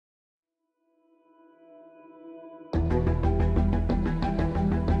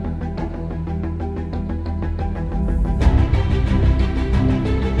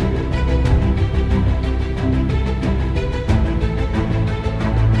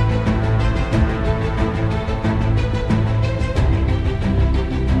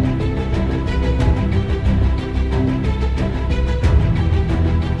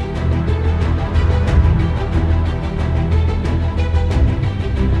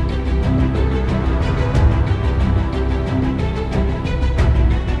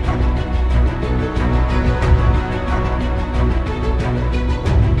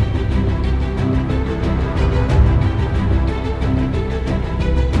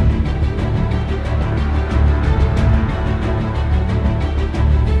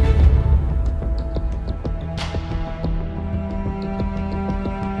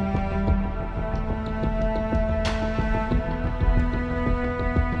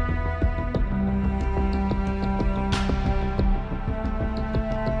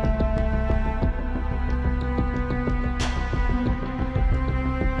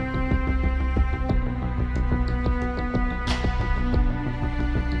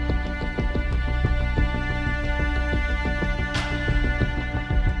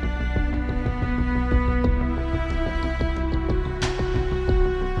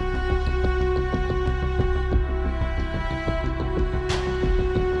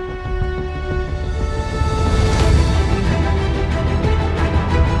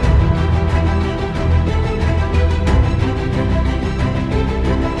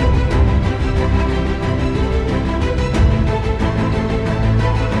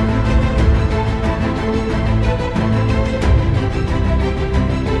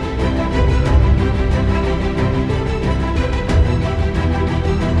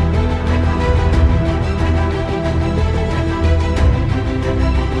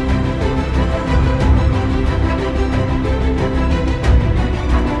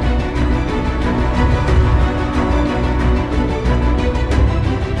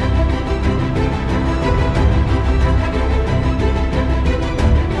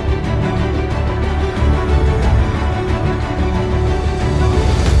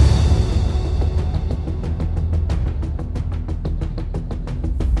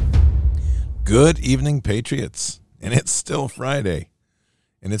Good evening, Patriots. And it's still Friday.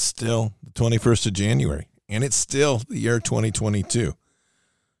 And it's still the 21st of January. And it's still the year 2022.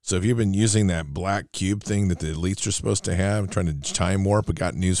 So if you've been using that black cube thing that the elites are supposed to have, trying to time warp, I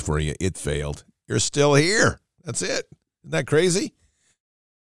got news for you. It failed. You're still here. That's it. Isn't that crazy?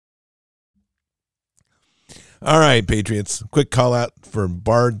 All right, Patriots. Quick call out for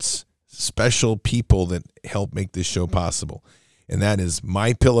Bard's special people that help make this show possible. And that is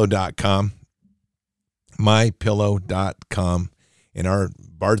MyPillow.com. MyPillow.com. And our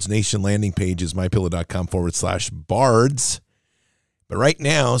Bards Nation landing page is MyPillow.com/Bards. But right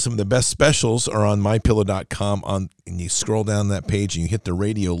now, some of the best specials are on MyPillow.com. And you scroll down that page and you hit the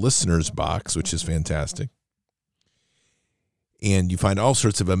radio listeners box, which is fantastic. And you find all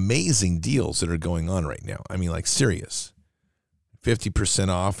sorts of amazing deals that are going on right now. I mean, like serious. 50%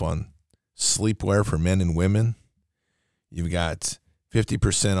 off on sleepwear for men and women. You've got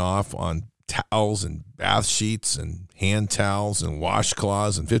 50% off on towels and bath sheets and hand towels and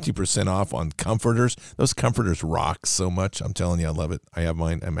washcloths, and 50% off on comforters. Those comforters rock so much. I'm telling you, I love it. I have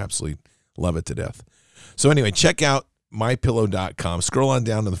mine. I'm absolutely love it to death. So anyway, check out MyPillow.com. Scroll on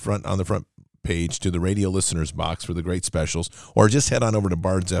down to the front page to the radio listeners box for the great specials, or just head on over to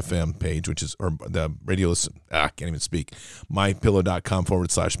Bards FM page, which is, or the radio listen, can't even speak,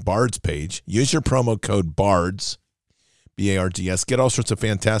 MyPillow.com/Bards page. Use your promo code BARDS, BARDS. Get all sorts of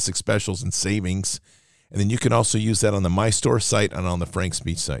fantastic specials and savings. And then you can also use that on the My Store site and on the Frank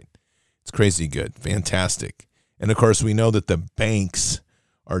Speech site. It's crazy good. Fantastic. And of course, we know that the banks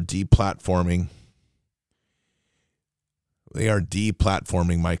are deplatforming. They are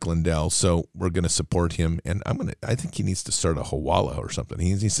deplatforming Mike Lindell, so we're going to support him. And I think he needs to start a Hawala or something.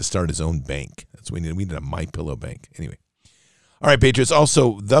 He needs to start his own bank. That's what we need. We need a MyPillow bank. Anyway. All right, Patriots.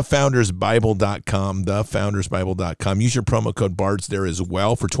 Also, thefoundersbible.com, thefoundersbible.com. Use your promo code BARDS there as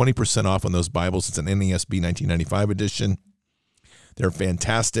well for 20% off on those Bibles. It's an NASB 1995 edition. They're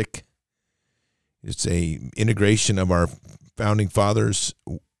fantastic. It's a integration of our founding fathers'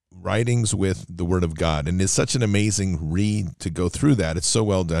 writings with the Word of God. And it's such an amazing read to go through that. It's so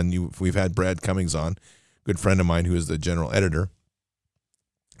well done. We've had Brad Cummings on, good friend of mine who is the general editor.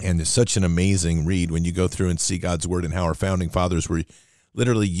 And it's such an amazing read when you go through and see God's Word and how our founding fathers were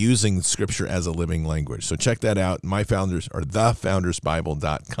literally using Scripture as a living language. So check that out,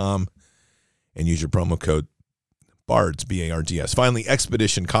 thefoundersbible.com, and use your promo code BARDS, BARDS. Finally,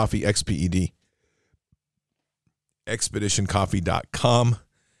 Expedition Coffee, XPED, expeditioncoffee.com.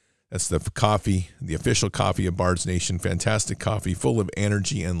 That's the coffee, the official coffee of Bards Nation. Fantastic coffee, full of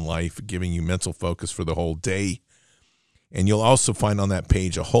energy and life, giving you mental focus for the whole day. And you'll also find on that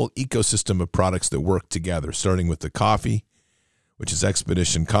page a whole ecosystem of products that work together, starting with the coffee, which is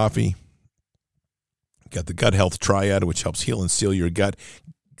Expedition Coffee. You've got the gut health triad, which helps heal and seal your gut.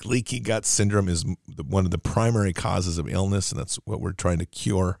 Leaky gut syndrome is one of the primary causes of illness, and that's what we're trying to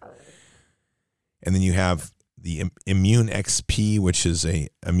cure. And then you have the Immune XP, which is a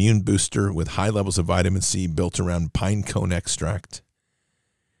immune booster with high levels of vitamin C built around pine cone extract.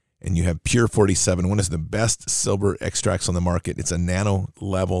 And you have Pure 47, one of the best silver extracts on the market. It's a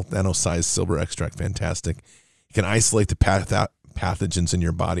nano-size silver extract. Fantastic. You can isolate the pathogens in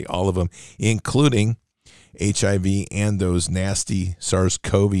your body, all of them, including HIV and those nasty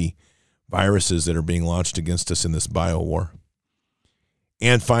SARS-CoV viruses that are being launched against us in this bio-war.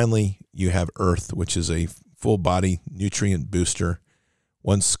 And finally, you have Earth, which is a full-body nutrient booster.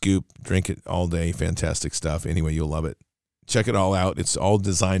 One scoop, drink it all day. Fantastic stuff. Anyway, you'll love it. Check it all out. It's all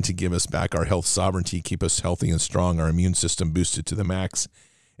designed to give us back our health sovereignty, keep us healthy and strong, our immune system boosted to the max,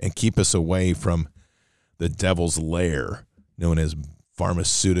 and keep us away from the devil's lair known as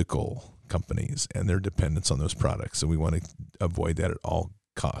pharmaceutical companies and their dependence on those products. So we want to avoid that at all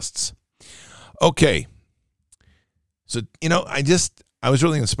costs. Okay. So, I was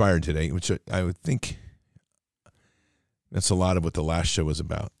really inspired today, which I would think that's a lot of what the last show was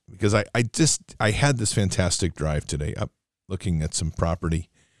about, because I had this fantastic drive today up looking at some property,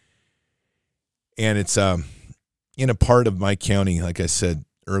 and it's in a part of my county, like I said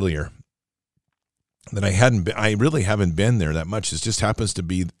earlier, that I really haven't been there that much. It just happens to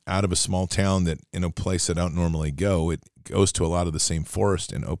be out of a small town that in a place that I don't normally go. It goes to a lot of the same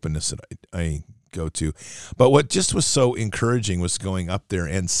forest and openness that I go to. But what just was so encouraging was going up there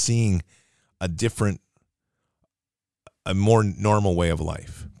and seeing a more normal way of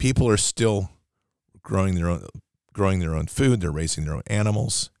life. People are still growing their own food. They're raising their own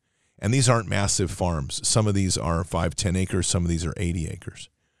animals. And these aren't massive farms. Some of these are 5-10 acres. Some of these are 80 acres.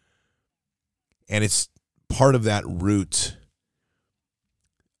 And it's part of that root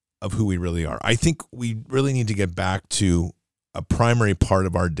of who we really are. I think we really need to get back to a primary part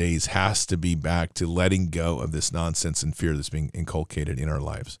of our days has to be back to letting go of this nonsense and fear that's being inculcated in our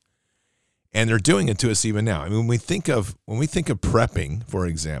lives. And they're doing it to us even now. I mean, when we think of prepping, for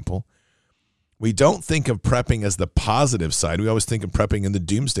example, we don't think of prepping as the positive side. We always think of prepping in the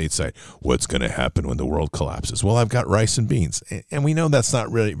doomsday side. What's going to happen when the world collapses? Well, I've got rice and beans. And we know that's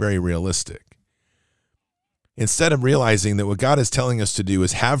not really very realistic. Instead of realizing that what God is telling us to do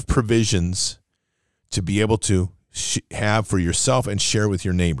is have provisions to be able to have for yourself and share with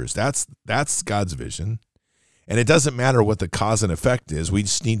your neighbors. That's God's vision. And it doesn't matter what the cause and effect is. We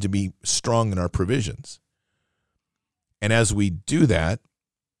just need to be strong in our provisions. And as we do that,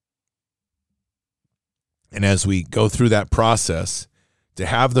 and as we go through that process to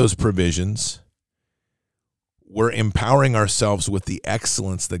have those provisions, we're empowering ourselves with the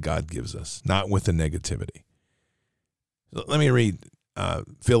excellence that God gives us, not with the negativity. So let me read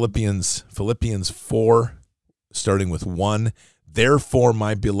Philippians 4, starting with 1. Therefore,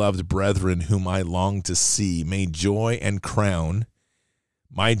 my beloved brethren, whom I long to see, may my joy and crown,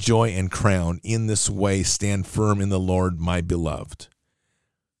 in this way stand firm in the Lord, my beloved.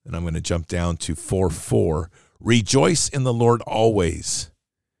 And I'm going to jump down to 4:4. Rejoice in the Lord always.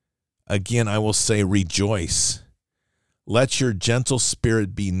 Again, I will say rejoice. Let your gentle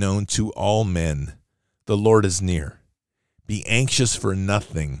spirit be known to all men. The Lord is near. Be anxious for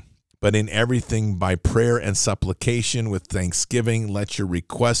nothing, but in everything by prayer and supplication with thanksgiving, let your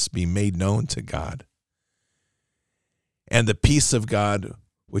requests be made known to God. And the peace of God,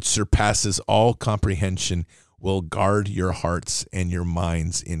 which surpasses all comprehension, will guard your hearts and your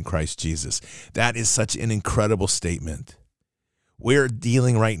minds in Christ Jesus. That is such an incredible statement. We're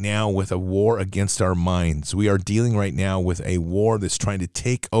dealing right now with a war against our minds. We are dealing right now with a war that's trying to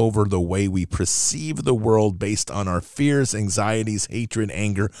take over the way we perceive the world based on our fears, anxieties, hatred,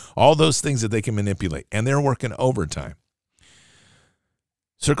 anger, all those things that they can manipulate. And they're working overtime.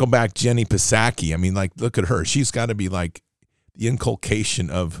 Circle back Jenny Psaki. I mean, like, look at her. She's got to be like the inculcation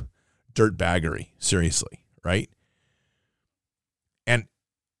of dirtbaggery, seriously. Right? And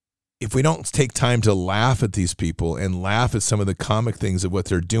if we don't take time to laugh at these people and laugh at some of the comic things of what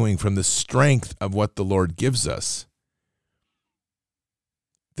they're doing from the strength of what the Lord gives us,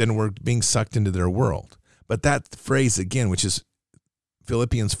 then we're being sucked into their world. But that phrase again, which is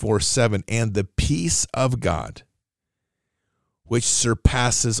Philippians 4:7, and the peace of God, which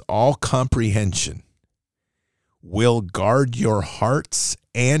surpasses all comprehension, will guard your hearts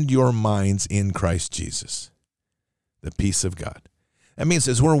and your minds in Christ Jesus. The peace of God. That means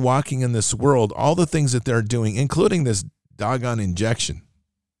as we're walking in this world, all the things that they're doing, including this doggone injection,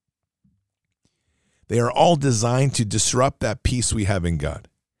 they are all designed to disrupt that peace we have in God.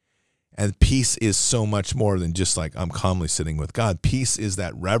 And peace is so much more than just like I'm calmly sitting with God. Peace is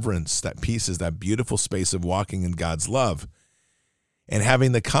that reverence. That peace is that beautiful space of walking in God's love and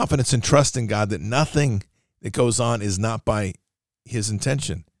having the confidence and trust in God that nothing that goes on is not by his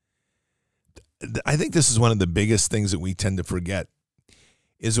intention. I think this is one of the biggest things that we tend to forget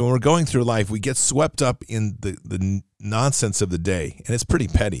is when we're going through life, we get swept up in the nonsense of the day, and it's pretty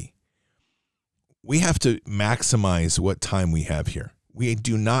petty. We have to maximize what time we have here. We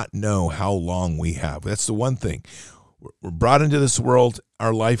do not know how long we have. That's the one thing. We're brought into this world.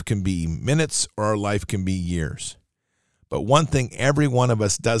 Our life can be minutes or our life can be years. But one thing every one of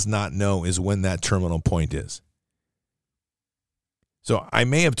us does not know is when that terminal point is. So I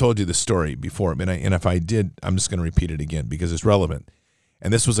may have told you the story before, and if I did, I'm just going to repeat it again because it's relevant.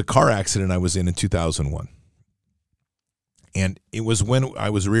 And this was a car accident I was in 2001. And it was when I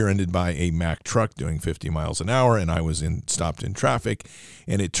was rear-ended by a Mack truck doing 50 miles an hour, and I was stopped in traffic,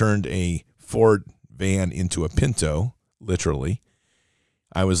 and it turned a Ford van into a Pinto, literally.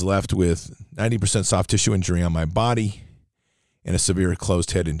 I was left with 90% soft tissue injury on my body and a severe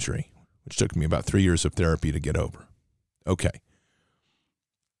closed head injury, which took me about 3 years of therapy to get over. Okay.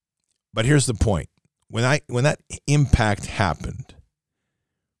 But here's the point. When that impact happened,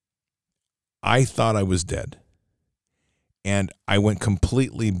 I thought I was dead. And I went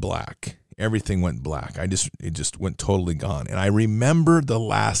completely black. Everything went black. It just went totally gone. And I remember the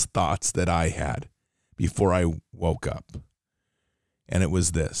last thoughts that I had before I woke up. And it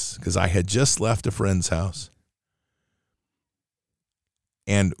was this, because I had just left a friend's house.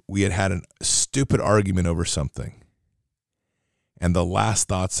 And we had a stupid argument over something. And the last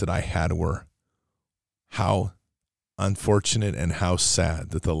thoughts that I had were how unfortunate and how sad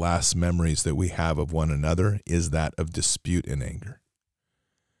that the last memories that we have of one another is that of dispute and anger.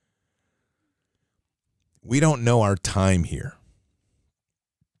 We don't know our time here.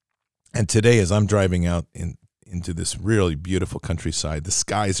 And today, as I'm driving out into this really beautiful countryside, the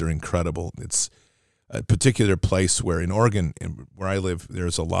skies are incredible. It's a particular place where in Oregon, where I live,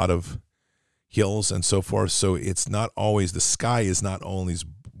 there's a lot of hills and so forth. So it's not always, the sky is not always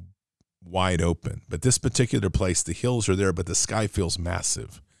wide open. But this particular place, the hills are there, but the sky feels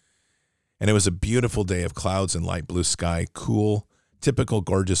massive. And it was a beautiful day of clouds and light blue sky, cool, typical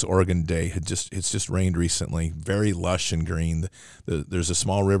gorgeous Oregon day. It's just rained recently, very lush and green. There's a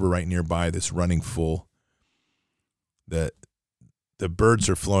small river right nearby that's running full. The birds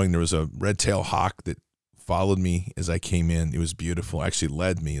are flowing. There was a red-tailed hawk that followed me as I came in. It was beautiful. Actually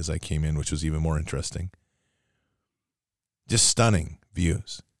led me as I came in, which was even more interesting. Just stunning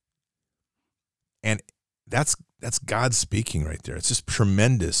views. And that's God speaking right there. It's just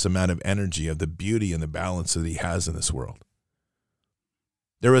tremendous amount of energy of the beauty and the balance that he has in this world.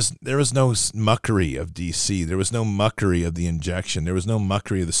 There was no muckery of DC. There was no muckery of the injection. There was no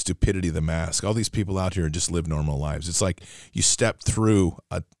muckery of the stupidity of the mask. All these people out here just live normal lives. It's like you step through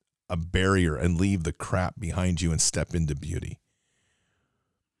a barrier and leave the crap behind you and step into beauty.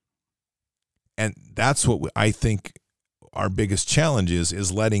 And that's what I think our biggest challenge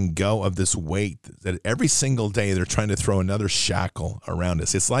is letting go of this weight that every single day they're trying to throw another shackle around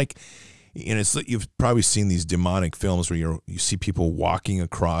us. It's like, you've probably seen these demonic films where you see people walking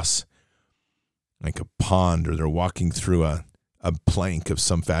across like a pond, or they're walking through a plank of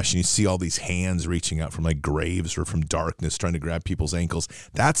some fashion. You see all these hands reaching out from like graves or from darkness trying to grab people's ankles.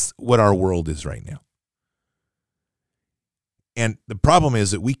 That's what our world is right now. And the problem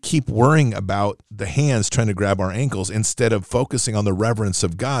is that we keep worrying about the hands trying to grab our ankles instead of focusing on the reverence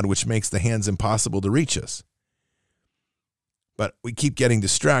of God, which makes the hands impossible to reach us. But we keep getting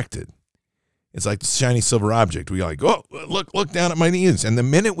distracted. It's like the shiny silver object. We like, oh, look down at my knees. And the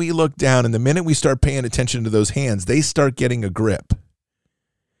minute we look down and the minute we start paying attention to those hands, they start getting a grip.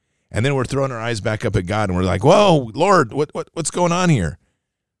 And then we're throwing our eyes back up at God and we're like, whoa, Lord, what's going on here?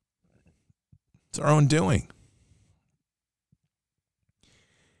 It's our own doing.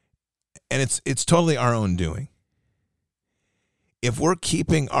 And it's totally our own doing. If we're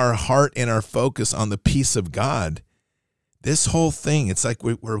keeping our heart and our focus on the peace of God, this whole thing, it's like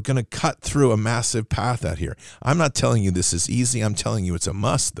we're going to cut through a massive path out here. I'm not telling you this is easy. I'm telling you it's a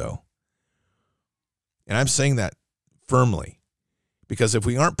must, though. And I'm saying that firmly, because if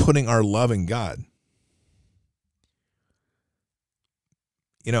we aren't putting our love in God,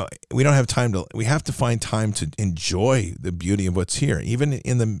 we don't have time we have to find time to enjoy the beauty of what's here, even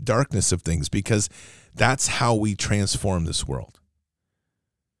in the darkness of things, because that's how we transform this world.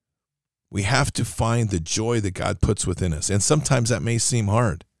 We have to find the joy that God puts within us. And sometimes that may seem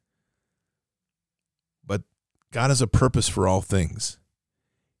hard. But God has a purpose for all things.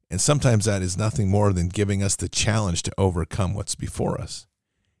 And sometimes that is nothing more than giving us the challenge to overcome what's before us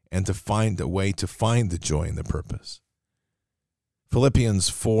and to find a way to find the joy and the purpose. Philippians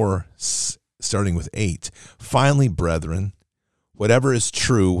 4, starting with 8. Finally, brethren, whatever is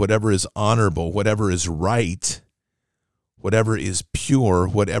true, whatever is honorable, whatever is right, whatever is pure,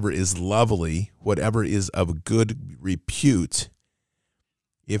 whatever is lovely, whatever is of good repute,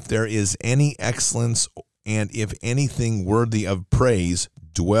 if there is any excellence and if anything worthy of praise,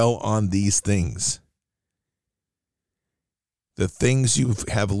 dwell on these things. The things you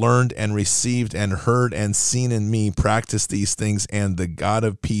have learned and received and heard and seen in me, practice these things, and the God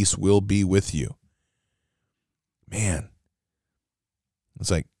of peace will be with you. Man, it's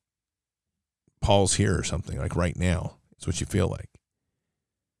like Paul's here or something, like right now. It's what you feel like.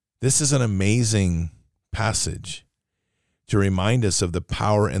 This is an amazing passage to remind us of the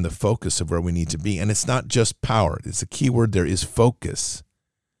power and the focus of where we need to be. And it's not just power. It's a key word there is focus.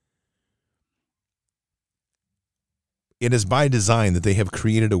 It is by design that they have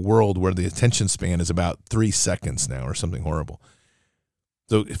created a world where the attention span is about 3 seconds now or something horrible.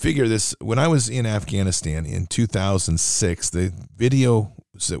 So figure this, when I was in Afghanistan in 2006, the videos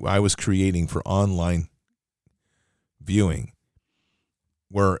that I was creating for online viewing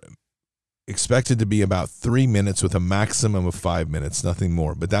were expected to be about 3 minutes with a maximum of 5 minutes, nothing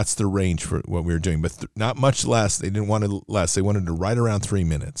more. But that's the range for what we were doing. But not much less. They didn't want it less. They wanted to right around 3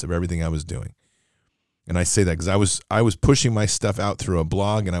 minutes of everything I was doing. And I say that because I was pushing my stuff out through a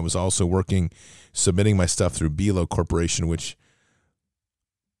blog, and I was also submitting my stuff through Belo Corporation, which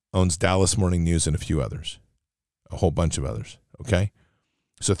owns Dallas Morning News and a few others, a whole bunch of others. Okay,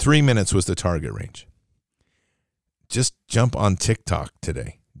 so 3 minutes was the target range. Just jump on TikTok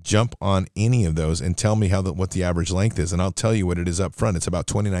today. Jump on any of those and tell me what the average length is, and I'll tell you what it is up front. It's about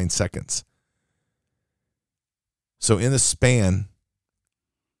 29 seconds. So in the span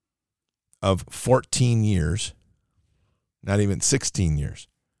of 14 years, not even 16 years,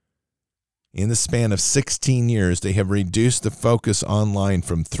 In the span of 16 years, they have reduced the focus online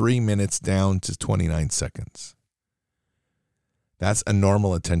from 3 minutes down to 29 seconds. That's a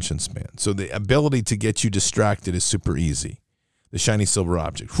normal attention span. So the ability to get you distracted is super easy. The shiny silver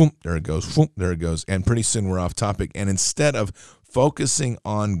object, whoop, there it goes, whoop, there it goes. And pretty soon we're off topic. And instead of focusing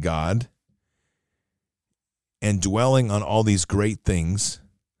on God and dwelling on all these great things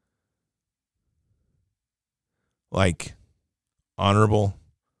like honorable,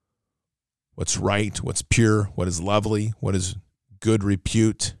 what's right, what's pure, what is lovely, what is good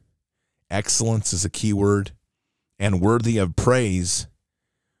repute, excellence is a key word, and worthy of praise,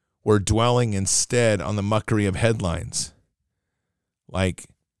 we're dwelling instead on the mockery of headlines. Like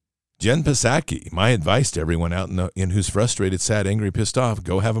Jen Psaki, my advice to everyone out in who's frustrated, sad, angry, pissed off,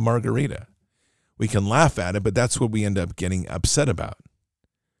 go have a margarita. We can laugh at it, but that's what we end up getting upset about.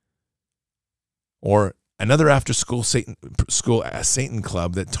 Or another after-school Satan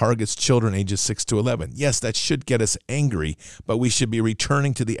club that targets children ages 6 to 11. Yes, that should get us angry, but we should be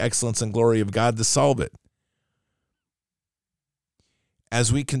returning to the excellence and glory of God to solve it.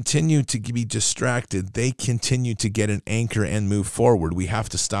 As we continue to be distracted, they continue to get an anchor and move forward. We have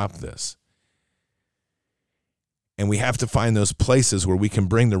to stop this. And we have to find those places where we can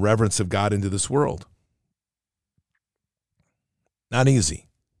bring the reverence of God into this world. Not easy.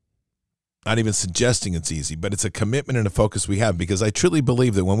 Not even suggesting it's easy, but it's a commitment and a focus we have, because I truly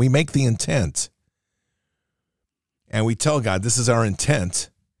believe that when we make the intent and we tell God this is our intent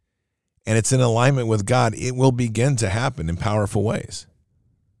and it's in alignment with God, it will begin to happen in powerful ways.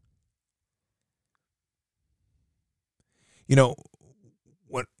 You know,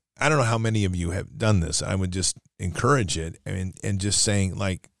 I don't know how many of you have done this. I would just encourage it and just saying,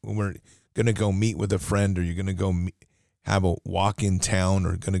 like, when we're going to go meet with a friend, or you're going to go have a walk in town,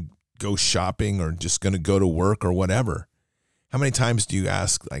 or going to go shopping, or just going to go to work or whatever. How many times do you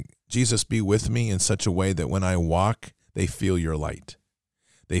ask, like, Jesus, be with me in such a way that when I walk, they feel your light.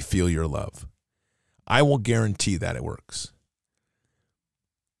 They feel your love. I will guarantee that it works.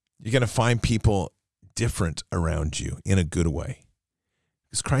 You're going to find people different around you in a good way,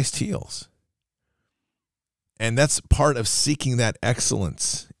 because Christ heals. And that's part of seeking that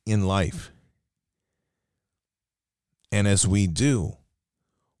excellence in life. And as we do,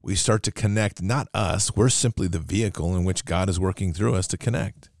 we start to connect, not us. We're simply the vehicle in which God is working through us to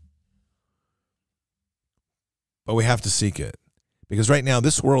connect. But we have to seek it. Because right now,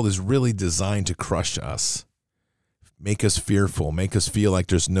 this world is really designed to crush us, make us fearful, make us feel like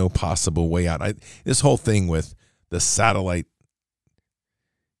there's no possible way out. This whole thing with the satellite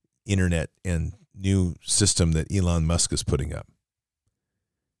internet and new system that Elon Musk is putting up.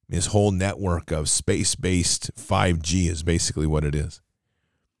 His whole network of space-based 5G is basically what it is.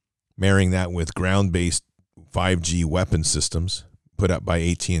 Marrying that with ground-based 5G weapon systems put up by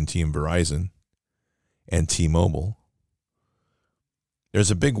AT&T and Verizon and T-Mobile.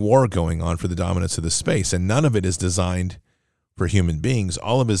 There's a big war going on for the dominance of the space, and none of it is designed for human beings.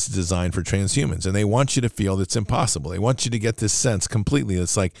 All of it is designed for transhumans, and they want you to feel that it's impossible. They want you to get this sense completely.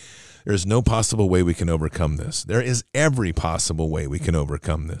 It's like there's no possible way we can overcome this. There is every possible way we can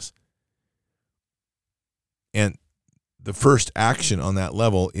overcome this. And the first action on that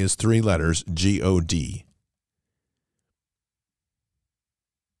level is 3 letters, G-O-D.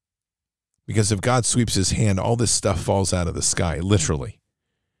 Because if God sweeps his hand, all this stuff falls out of the sky, literally.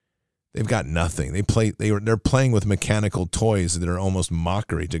 They've got nothing. They're playing with mechanical toys that are almost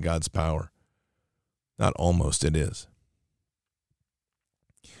mockery to God's power. Not almost, it is.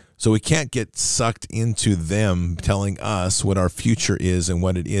 So we can't get sucked into them telling us what our future is and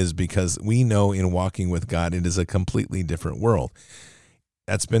what it is, because we know in walking with God, it is a completely different world.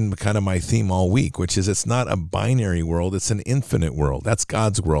 That's been kind of my theme all week, which is it's not a binary world. It's an infinite world. That's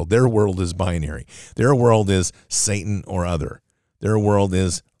God's world. Their world is binary. Their world is Satan or other. Their world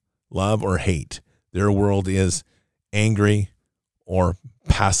is love or hate. Their world is angry or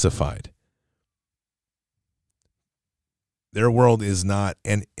pacified. Their world is not,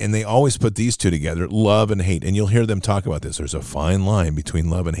 and they always put these two together, love and hate. And you'll hear them talk about this. There's a fine line between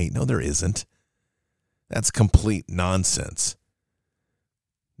love and hate. No, there isn't. That's complete nonsense.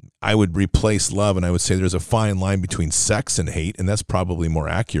 I would replace love and I would say there's a fine line between sex and hate, and that's probably more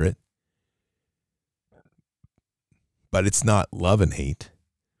accurate. But it's not love and hate.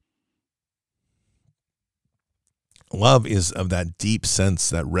 Love is of that deep sense,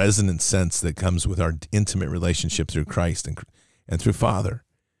 that resonant sense that comes with our intimate relationship through Christ and through Father.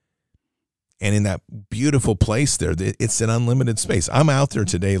 And in that beautiful place there, it's an unlimited space. I'm out there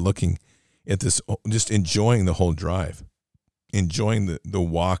today looking at this, just enjoying the whole drive, enjoying the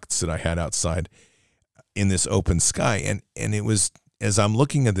walks that I had outside in this open sky. And it was, as I'm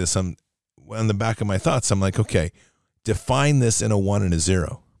looking at this, on the back of my thoughts, I'm like, okay, define this in a 1 and a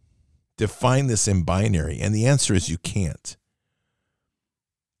 0. Define this in binary. And the answer is you can't.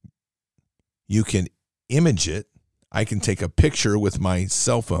 You can image it. I can take a picture with my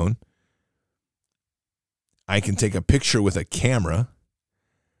cell phone. I can take a picture with a camera.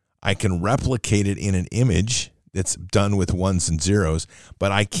 I can replicate it in an image that's done with 1s and 0s,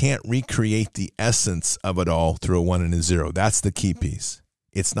 but I can't recreate the essence of it all through a 1 and a 0. That's the key piece.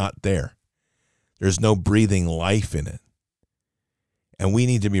 It's not there. There's no breathing life in it. And we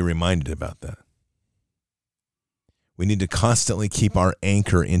need to be reminded about that. We need to constantly keep our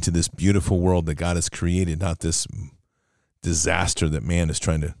anchor into this beautiful world that God has created, not this disaster that man is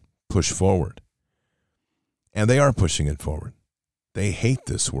trying to push forward. And they are pushing it forward. They hate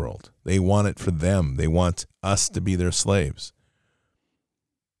this world. They want it for them. They want us to be their slaves.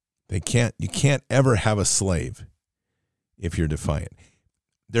 You can't ever have a slave if you're defiant.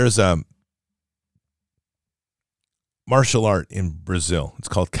 There's a martial art in Brazil. It's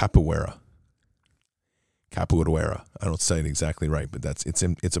called capoeira. Capoeira. I don't say it exactly right, but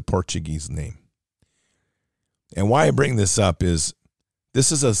it's a Portuguese name. And why I bring this up is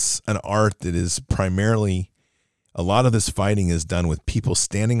this is an art that is primarily, a lot of this fighting is done with people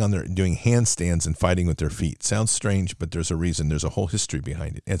standing on doing handstands and fighting with their feet. Sounds strange, but there's a reason. There's a whole history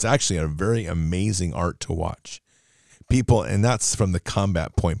behind it. It's actually a very amazing art to watch. People, and that's from the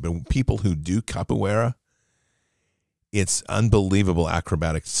combat point, but people who do capoeira, it's unbelievable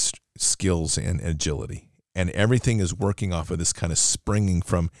acrobatic skills and agility. And everything is working off of this kind of springing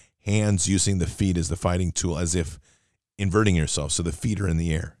from hands, using the feet as the fighting tool, as if inverting yourself so the feet are in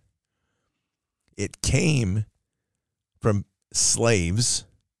the air. It came from slaves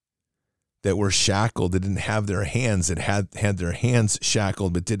that were shackled, that didn't have their hands, that had their hands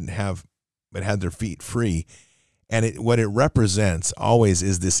shackled but had their feet free. And what it represents always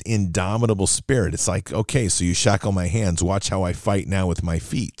is this indomitable spirit. It's like, okay, so you shackle my hands, watch how I fight now with my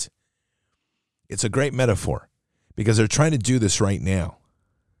feet. It's a great metaphor because they're trying to do this right now.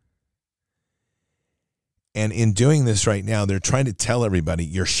 And in doing this right now, they're trying to tell everybody,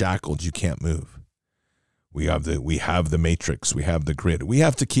 you're shackled, you can't move. We have the matrix, we have the grid. We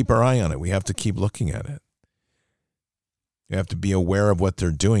have to keep our eye on it. We have to keep looking at it. We have to be aware of what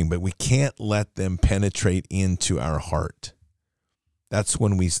they're doing, but we can't let them penetrate into our heart. That's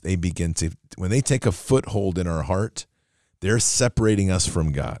when when they take a foothold in our heart, they're separating us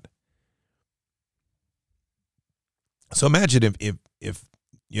from God. So imagine if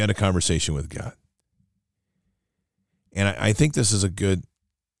you had a conversation with God. And I think this is a good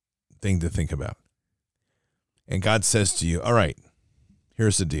thing to think about. And God says to you, all right,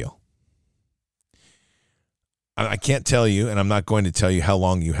 here's the deal. I can't tell you, and I'm not going to tell you how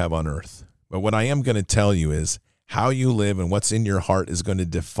long you have on earth. But what I am going to tell you is how you live and what's in your heart is going to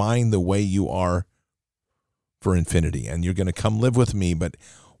define the way you are for infinity. And you're going to come live with me, but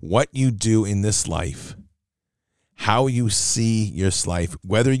what you do in this life, how you see this life,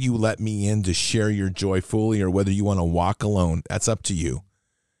 whether you let me in to share your joy fully or whether you want to walk alone, that's up to you.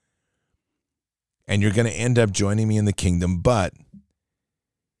 And you're going to end up joining me in the kingdom, but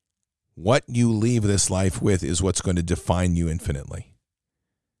what you leave this life with is what's going to define you infinitely.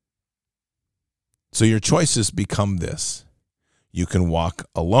 So your choices become this. You can walk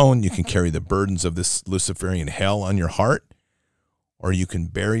alone, you can carry the burdens of this Luciferian hell on your heart, or you can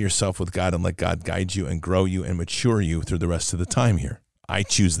bury yourself with God and let God guide you and grow you and mature you through the rest of the time here. I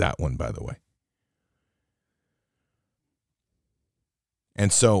choose that one, by the way.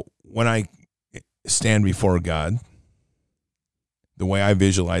 And so when I stand before God, the way I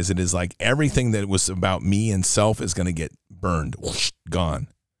visualize it is like everything that was about me and self is going to get burned, whoosh, gone.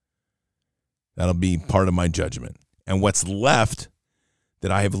 That'll be part of my judgment. And what's left that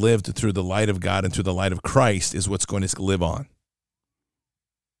I have lived through the light of God and through the light of Christ is what's going to live on.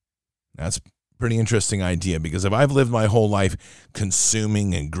 That's a pretty interesting idea, because if I've lived my whole life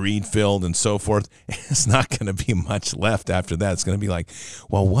consuming and greed-filled and so forth, it's not going to be much left after that. It's going to be like,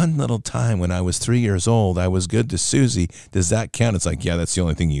 well, one little time when I was 3 years old, I was good to Susie. Does that count? It's like, yeah, that's the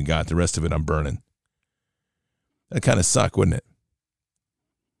only thing you got. The rest of it I'm burning. That kind of suck, wouldn't it?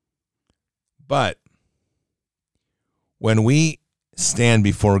 But when we stand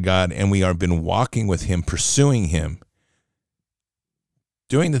before God and we have been walking with him, pursuing him,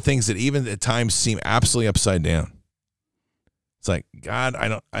 doing the things that even at times seem absolutely upside down. It's like, God,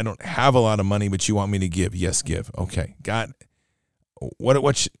 I don't have a lot of money, but you want me to give. Yes, give. Okay. God,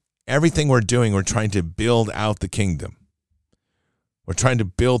 everything we're doing, we're trying to build out the kingdom. We're trying to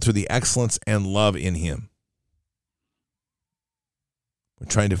build through the excellence and love in him. We're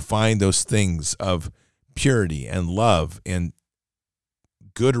trying to find those things of purity and love and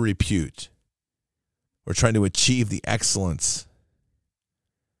good repute We're trying to achieve the excellence.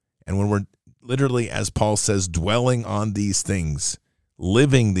 And when we're literally, as Paul says, dwelling on these things,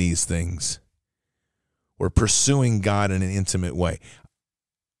 living these things, we're pursuing God in an intimate way.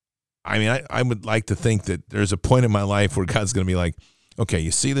 I mean, I would like to think that there's a point in my life where God's going to be like, okay,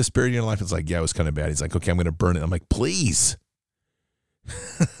 you see this period in your life? It's like, yeah, it was kind of bad. He's like, okay, I'm going to burn it. I'm like, please.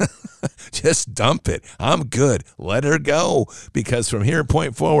 Just dump it. I'm good. Let her go. Because from here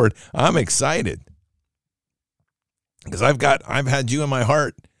point forward, I'm excited. Because I've had you in my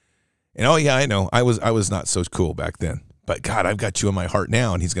heart. And oh yeah, I know. I was not so cool back then. But God, I've got you in my heart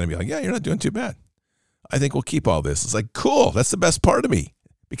now. And he's going to be like, yeah, you're not doing too bad. I think we'll keep all this. It's like, cool. That's the best part of me.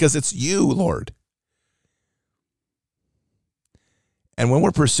 Because it's you, Lord. And when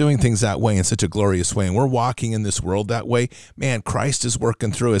we're pursuing things that way in such a glorious way, and we're walking in this world that way, man, Christ is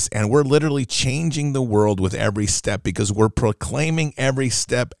working through us, and we're literally changing the world with every step because we're proclaiming every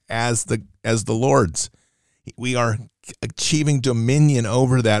step as the Lord's. We are achieving dominion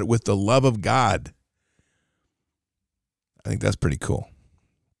over that with the love of God. I think that's pretty cool.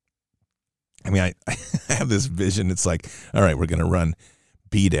 I mean, I have this vision. It's like, all right, we're going to run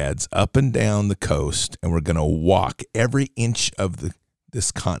B-dads up and down the coast, and we're going to walk every inch of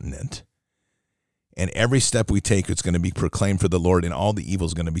this continent. And every step we take, it's going to be proclaimed for the Lord, and all the evil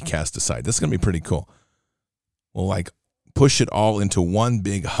is going to be cast aside. This is going to be pretty cool. We'll like push it all into one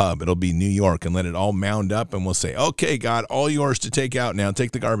big hub. It'll be New York, and let it all mound up, and we'll say, okay, God, all yours to take out now.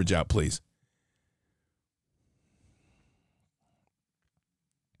 Take the garbage out, please.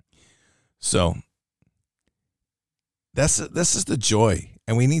 So this is the joy.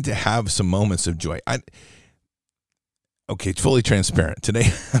 And we need to have some moments of joy. Okay, fully transparent. Today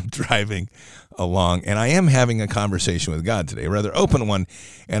I'm driving along, and I am having a conversation with God today, a rather open one.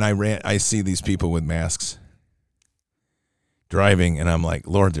 And I see these people with masks driving, and I'm like,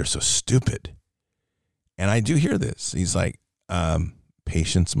 Lord, they're so stupid. And I do hear this. He's like,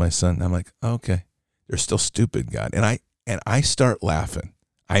 patience, my son. And I'm like, okay, they're still stupid, God. And I start laughing.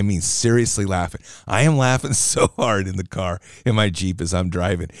 I mean, seriously laughing. I am laughing so hard in the car, in my Jeep as I'm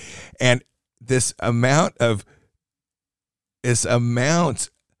driving. And this amount of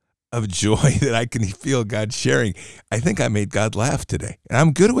joy that I can feel God sharing, I think I made God laugh today. And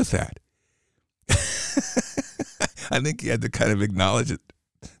I'm good with that. I think he had to kind of acknowledge it.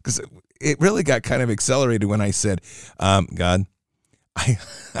 Because it really got kind of accelerated when I said, God,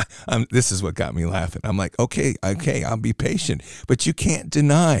 this is what got me laughing. I'm like, okay, I'll be patient, but you can't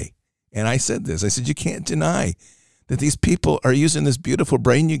deny. And I said this, I said, you can't deny that these people are using this beautiful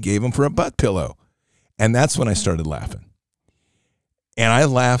brain you gave them for a butt pillow. And that's when I started laughing. And I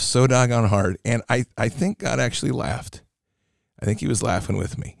laughed so doggone hard. And I think God actually laughed. I think he was laughing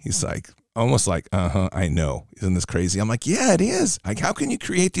with me. He's like, almost like, I know. Isn't this crazy? I'm like, yeah, it is. Like, how can you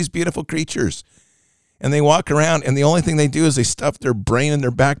create these beautiful creatures? And they walk around, and the only thing they do is they stuff their brain in their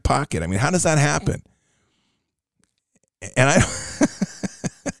back pocket. I mean, how does that happen? And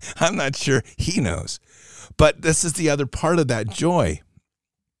I'm not sure he knows. But this is the other part of that joy,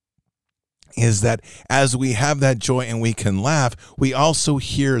 is that as we have that joy and we can laugh, we also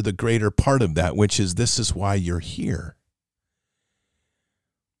hear the greater part of that, which is, this is why you're here.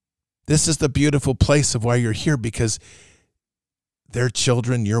 This is the beautiful place of why you're here, because they're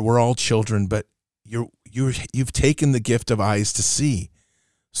children, we're all children, but you've taken the gift of eyes to see.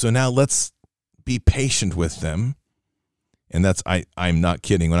 So now let's be patient with them. And that's, I'm not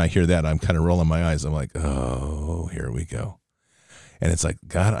kidding. When I hear that, I'm kind of rolling my eyes. I'm like, oh, here we go. And it's like,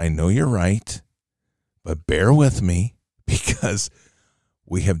 God, I know you're right, but bear with me, because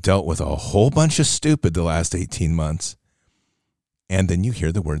we have dealt with a whole bunch of stupid the last 18 months. And then you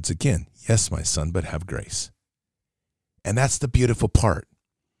hear the words again, yes, my son, but have grace. And that's the beautiful part.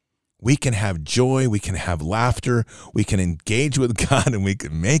 We can have joy, we can have laughter, we can engage with God, and we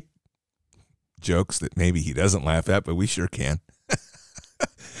can make jokes that maybe he doesn't laugh at, but we sure can.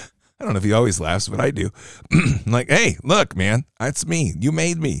 I don't know if he always laughs, but I do. I'm like, hey, look, man, that's me. You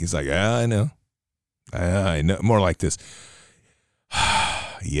made me. He's like, yeah, I know. I know. More like this.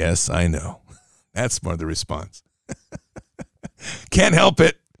 Yes, I know. That's more the response. Can't help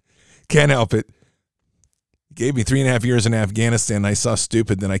it. Can't help it. He gave me 3.5 years in Afghanistan. I saw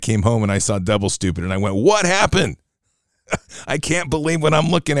stupid. Then I came home and I saw double stupid. And I went, what happened? I can't believe what I'm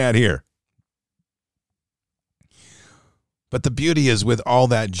looking at here. But the beauty is, with all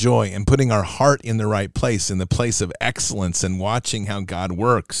that joy and putting our heart in the right place, in the place of excellence, and watching how God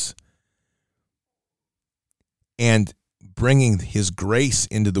works and bringing his grace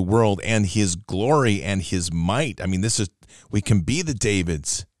into the world and his glory and his might. I mean, we can be the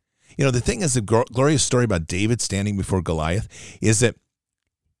Davids. You know, the thing is, the glorious story about David standing before Goliath is that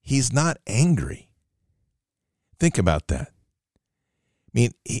he's not angry. Think about that. I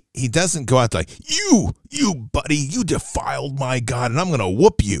mean, he doesn't go out like, you buddy, you defiled my God, and I'm going to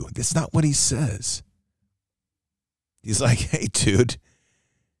whoop you. That's not what he says. He's like, hey, dude,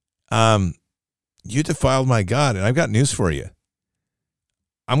 you defiled my God, and I've got news for you.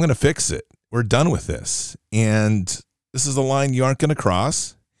 I'm going to fix it. We're done with this. And this is a line you aren't going to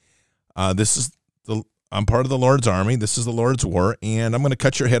cross. I'm part of the Lord's army. This is the Lord's war, and I'm going to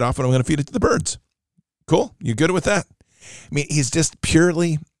cut your head off, and I'm going to feed it to the birds. Cool? You good with that? I mean, he's just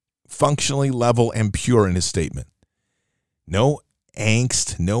purely functionally level and pure in his statement. No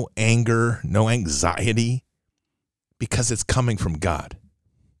angst, no anger, no anxiety, because it's coming from God.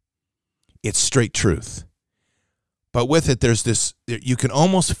 It's straight truth. But with it, there's this, you can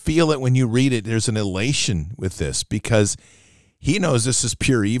almost feel it when you read it. There's an elation with this because he knows this is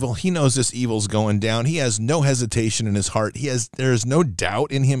pure evil. He knows this evil's going down. He has no hesitation in his heart. There's no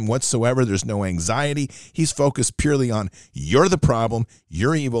doubt in him whatsoever. There's no anxiety. He's focused purely on, you're the problem.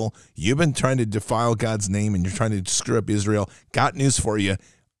 You're evil. You've been trying to defile God's name and you're trying to screw up Israel. Got news for you.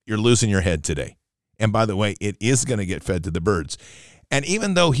 You're losing your head today. And by the way, it is going to get fed to the birds. And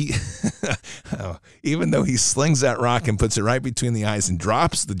even though he slings that rock and puts it right between the eyes and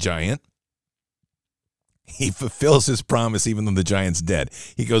drops the giant, he fulfills his promise even though the giant's dead.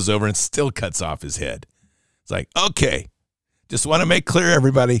 He goes over and still cuts off his head. It's like, okay, just want to make clear,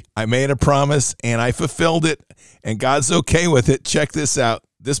 everybody, I made a promise and I fulfilled it and God's okay with it. Check this out.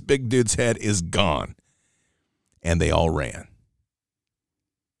 This big dude's head is gone. And they all ran.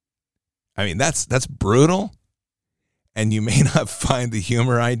 I mean, that's brutal. And you may not find the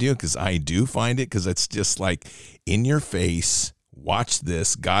humor I do, because I do find it, because it's just like in your face. Watch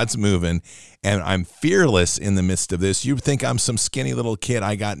this. God's moving, and I'm fearless in the midst of this. You think I'm some skinny little kid.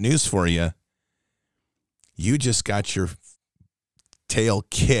 I got news for you. You just got your tail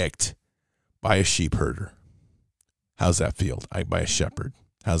kicked by a sheep herder. How's that feel? By a shepherd.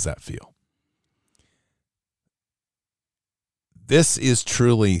 How's that feel? This is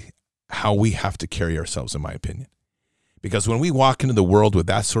truly how we have to carry ourselves, in my opinion. Because when we walk into the world with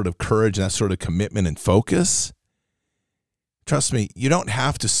that sort of courage and that sort of commitment and focus, trust me, you don't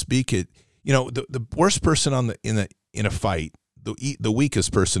have to speak it. You know, the worst person in a fight, the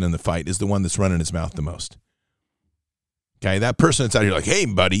weakest person in the fight is the one that's running his mouth the most. Okay, that person that's out here like, hey,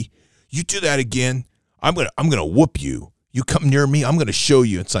 buddy, you do that again, I'm gonna whoop you. You come near me, I'm gonna show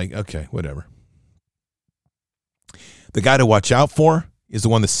you. It's like, okay, whatever. The guy to watch out for is the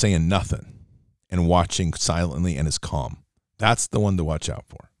one that's saying nothing and watching silently and is calm. That's the one to watch out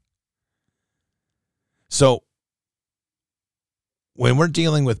for. So when we're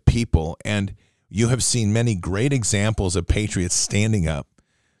dealing with people, and you have seen many great examples of patriots standing up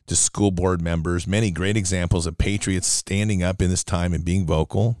to school board members, many great examples of patriots standing up in this time and being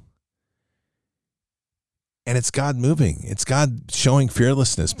vocal. And it's God moving. It's God showing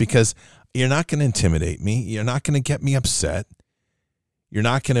fearlessness, because you're not going to intimidate me. You're not going to get me upset. You're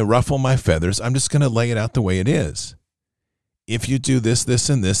not going to ruffle my feathers. I'm just going to lay it out the way it is. If you do this, this,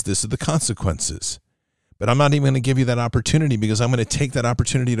 and this are the consequences. But I'm not even going to give you that opportunity, because I'm going to take that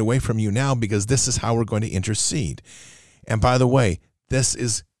opportunity away from you now, because this is how we're going to intercede. And by the way, this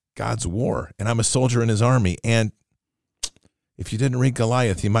is God's war, and I'm a soldier in his army. And if you didn't read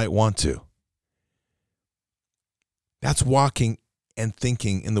Goliath, you might want to. That's walking and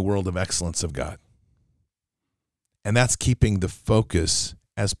thinking in the world of excellence of God. And that's keeping the focus,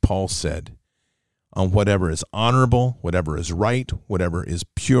 as Paul said, on whatever is honorable, whatever is right, whatever is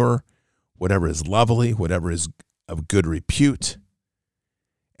pure, whatever is lovely, whatever is of good repute.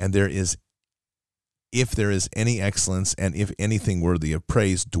 And if there is any excellence, and if anything worthy of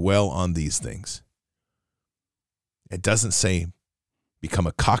praise, dwell on these things. It doesn't say become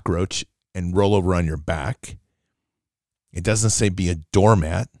a cockroach and roll over on your back. It doesn't say be a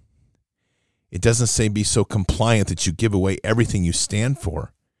doormat. It doesn't say be so compliant that you give away everything you stand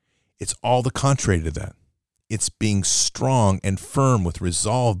for. It's all the contrary to that. It's being strong and firm with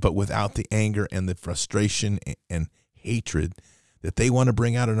resolve, but without the anger and the frustration and hatred that they want to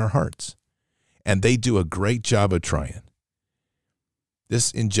bring out in our hearts. And they do a great job of trying.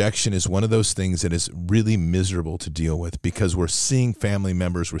 This injection is one of those things that is really miserable to deal with, because we're seeing family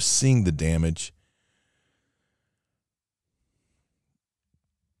members, we're seeing the damage,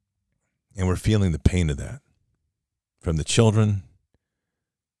 and we're feeling the pain of that, from the children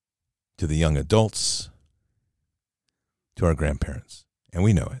to the young adults to our grandparents. And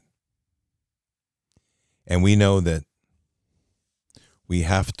we know it. And we know that we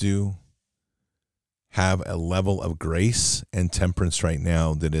have to have a level of grace and temperance right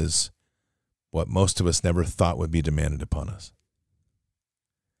now that is what most of us never thought would be demanded upon us.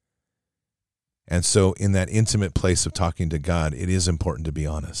 And so in that intimate place of talking to God, it is important to be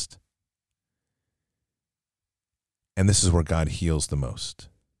honest. And this is where God heals the most.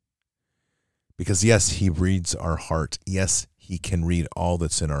 Because yes, he reads our heart. Yes, he can read all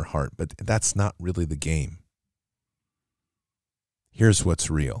that's in our heart, but that's not really the game. Here's what's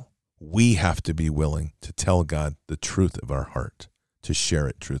real. We have to be willing to tell God the truth of our heart, to share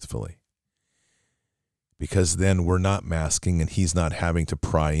it truthfully. Because then we're not masking and he's not having to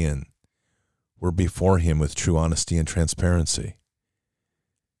pry in. We're before him with true honesty and transparency.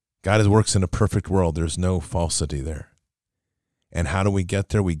 God works in a perfect world. There's no falsity there. And how do we get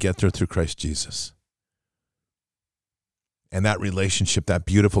there? We get there through Christ Jesus. And that relationship, that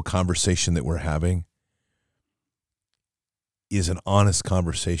beautiful conversation that we're having, is an honest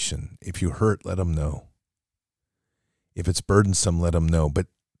conversation. If you hurt, let him know. If it's burdensome, let him know. But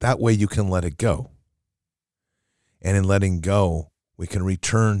that way you can let it go. And in letting go, we can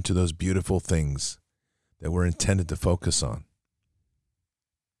return to those beautiful things that we're intended to focus on.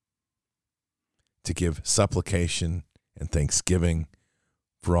 To give supplication and thanksgiving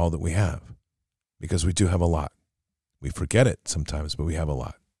for all that we have. Because we do have a lot. We forget it sometimes, but we have a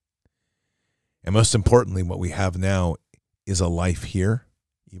lot. And most importantly, what we have now is a life here.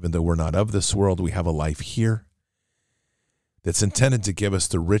 Even though we're not of this world, we have a life here that's intended to give us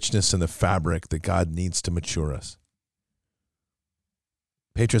the richness and the fabric that God needs to mature us.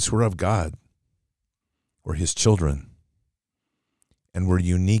 Patriots, we're of God. We're his children. And we're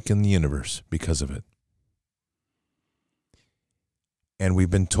unique in the universe because of it. And we've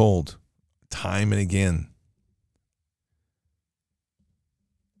been told time and again,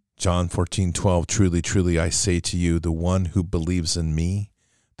 John 14:12, truly, truly, I say to you, the one who believes in me,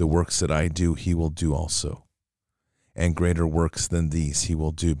 the works that I do, he will do also. And greater works than these he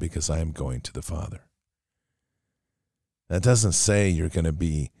will do because I am going to the Father. That doesn't say you're going to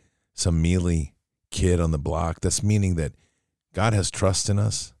be some mealy kid on the block. That's meaning that God has trust in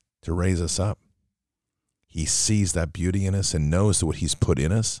us to raise us up. He sees that beauty in us and knows that what he's put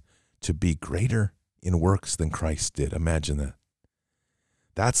in us to be greater in works than Christ did. Imagine that.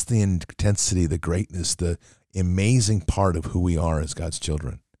 That's the intensity, the greatness, the amazing part of who we are as God's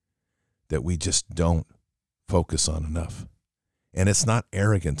children that we just don't focus on enough. And it's not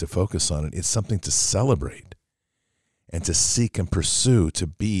arrogant to focus on it. It's something to celebrate and to seek and pursue to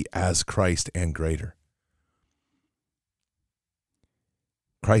be as Christ and greater.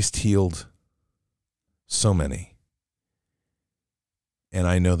 Christ healed so many. And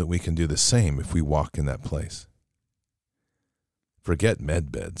I know that we can do the same if we walk in that place. Forget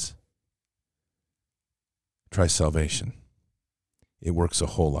med beds. Try salvation. It works a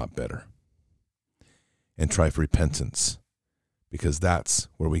whole lot better. And try repentance, because that's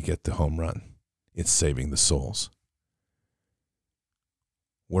where we get the home run. It's saving the souls.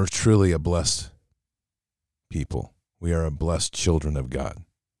 We're truly a blessed people. We are a blessed children of God.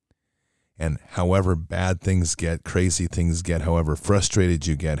 And however bad things get, crazy things get, however frustrated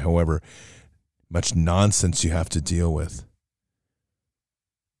you get, however much nonsense you have to deal with,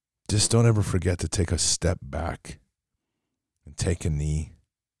 just don't ever forget to take a step back and take a knee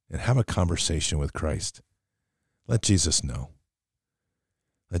and have a conversation with Christ. Let Jesus know.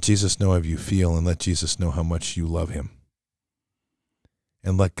 Let Jesus know how you feel, and let Jesus know how much you love him.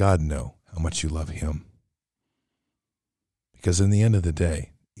 And let God know how much you love him. Because in the end of the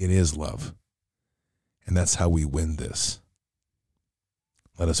day, it is love. And that's how we win this.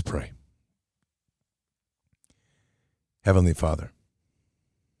 Let us pray. Heavenly Father,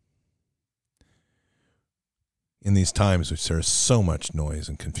 in these times which there is so much noise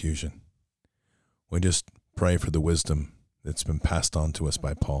and confusion, we just pray for the wisdom that's been passed on to us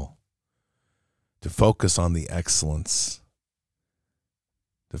by Paul, to focus on the excellence,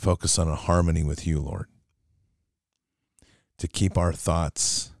 to focus on a harmony with you, Lord, to keep our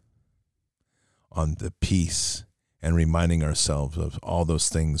thoughts on the peace and reminding ourselves of all those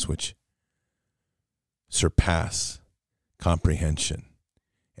things which surpass comprehension,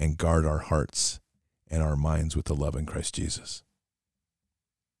 and guard our hearts and our minds with the love in Christ Jesus.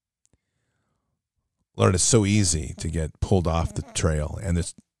 Lord, it's so easy to get pulled off the trail, and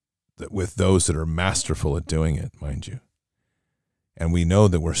it's with those that are masterful at doing it, mind you. And we know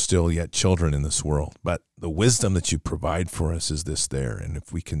that we're still yet children in this world, but the wisdom that you provide for us is this there. And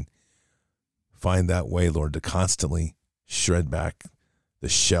if we can find that way, Lord, to constantly shred back the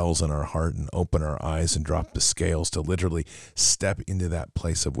shells in our heart and open our eyes and drop the scales to literally step into that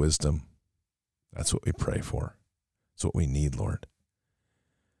place of wisdom, that's what we pray for. That's what we need, Lord.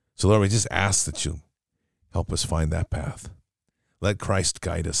 So, Lord, we just ask that you help us find that path. Let Christ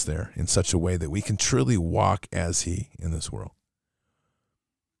guide us there in such a way that we can truly walk as he in this world.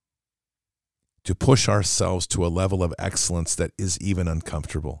 to push ourselves to a level of excellence that is even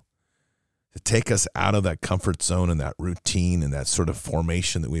uncomfortable, to take us out of that comfort zone and that routine and that sort of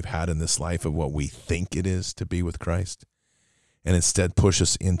formation that we've had in this life of what we think it is to be with Christ, and instead push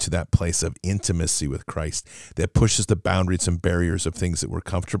us into that place of intimacy with Christ that pushes the boundaries and barriers of things that we're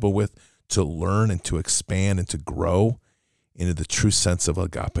comfortable with to learn and to expand and to grow into the true sense of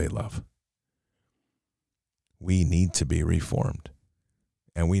agape love. We need to be reformed,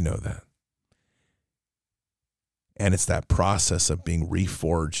 and we know that. And it's that process of being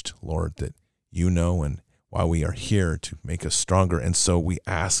reforged, Lord, that you know, and while we are here to make us stronger. And so we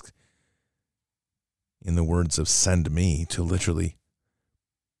ask, in the words of send me, to literally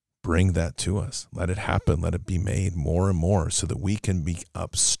bring that to us. Let it happen. Let it be made more and more so that we can be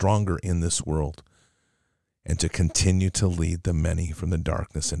up stronger in this world and to continue to lead the many from the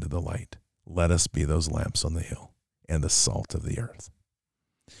darkness into the light. Let us be those lamps on the hill and the salt of the earth.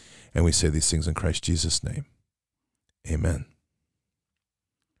 And we say these things in Christ Jesus' name. Amen.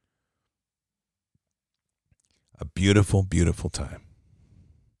 A beautiful, beautiful time.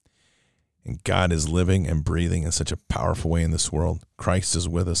 And God is living and breathing in such a powerful way in this world. Christ is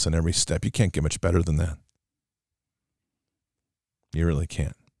with us in every step. You can't get much better than that. You really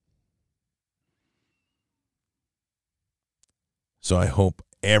can't. So I hope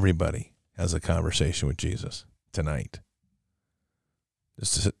everybody has a conversation with Jesus tonight.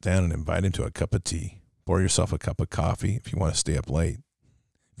 Just to sit down and invite him to a cup of tea. Pour yourself a cup of coffee if you want to stay up late.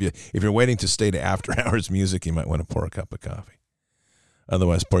 If you're waiting to stay to after hours music, you might want to pour a cup of coffee.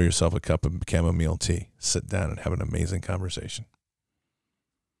 Otherwise, pour yourself a cup of chamomile tea. Sit down and have an amazing conversation.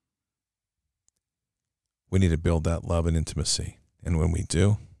 We need to build that love and intimacy. And when we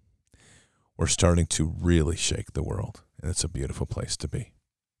do, we're starting to really shake the world. And it's a beautiful place to be.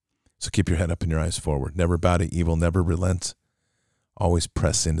 So keep your head up and your eyes forward. Never bow to evil. Never relent. Always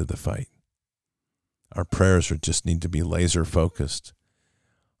press into the fight. Our prayers just need to be laser focused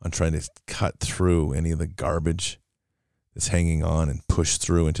on trying to cut through any of the garbage that's hanging on and push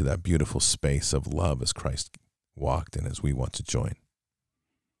through into that beautiful space of love as Christ walked and as we want to join.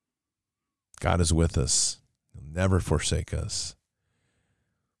 God is with us. He'll never forsake us.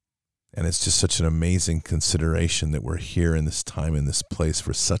 And it's just such an amazing consideration that we're here in this time, in this place,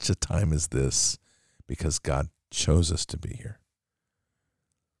 for such a time as this, because God chose us to be here.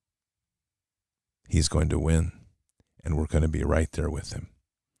 He's going to win, and we're going to be right there with him.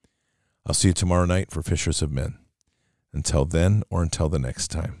 I'll see you tomorrow night for Fishers of Men. Until then, or until the next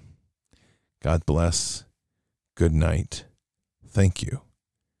time, God bless, good night, thank you,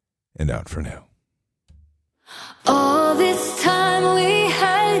 and out for now. All this time we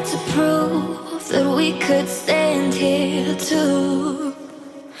had to prove that we could stand here too.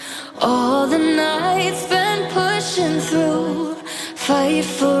 All the nights been pushing through, fight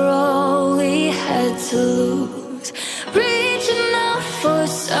for all we had to lose. Reaching out for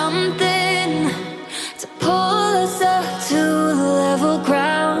something to pull us up to level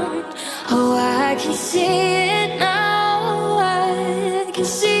ground. Oh, I can see it now, I can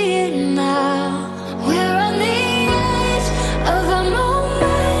see it now. We're on the edge of a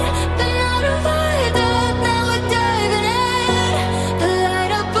moment, been out of our depth, now we're diving in. The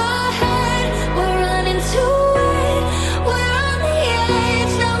light up ahead, we're running to it. We're on the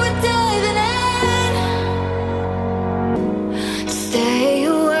edge, now we're diving in. Stay a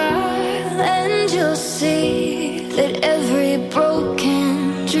while and you'll see that every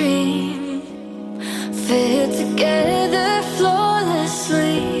broken dream fit together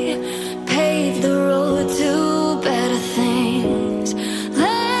flawlessly.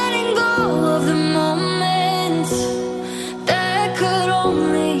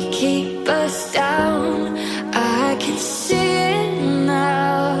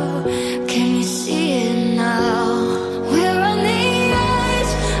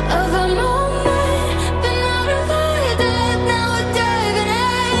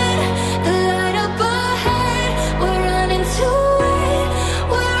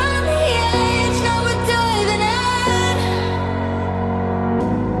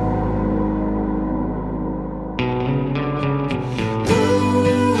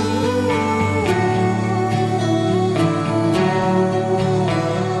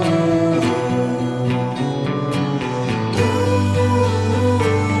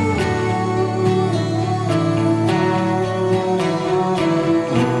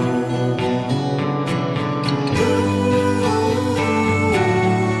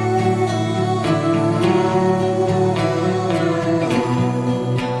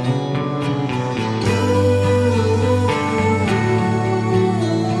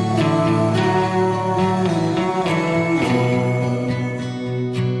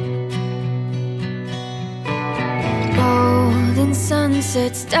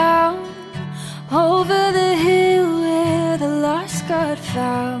 sets down over the hill where the lost got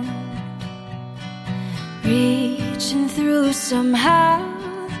found. Reaching through somehow.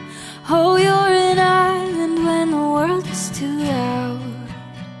 Oh, you're an island when the world is too loud.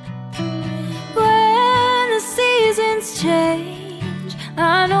 When the seasons change,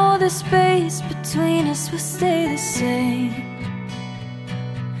 I know the space between us will stay the same.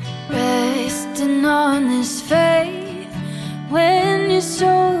 Resting on this faith when your soul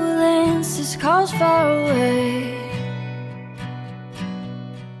answers calls far away.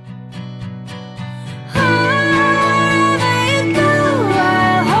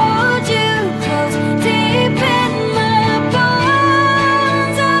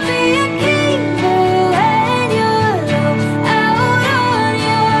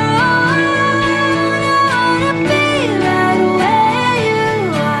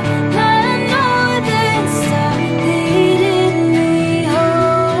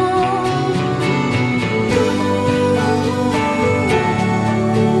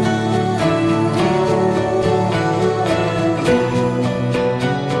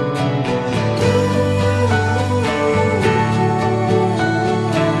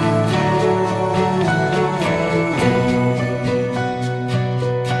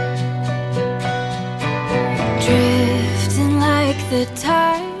 Drifting like the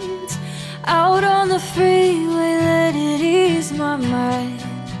tides out on the freeway, let it ease my mind.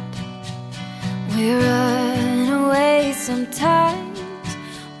 We run away sometimes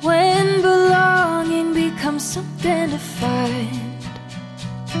when belonging becomes something to find.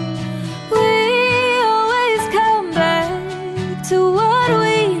 We always come back to what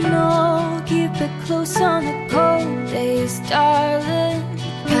we know. Keep it close on the cold days, darling.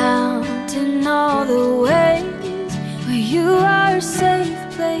 Counting all the ways where you are a safe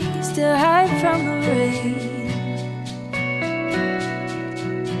place to hide from the rain.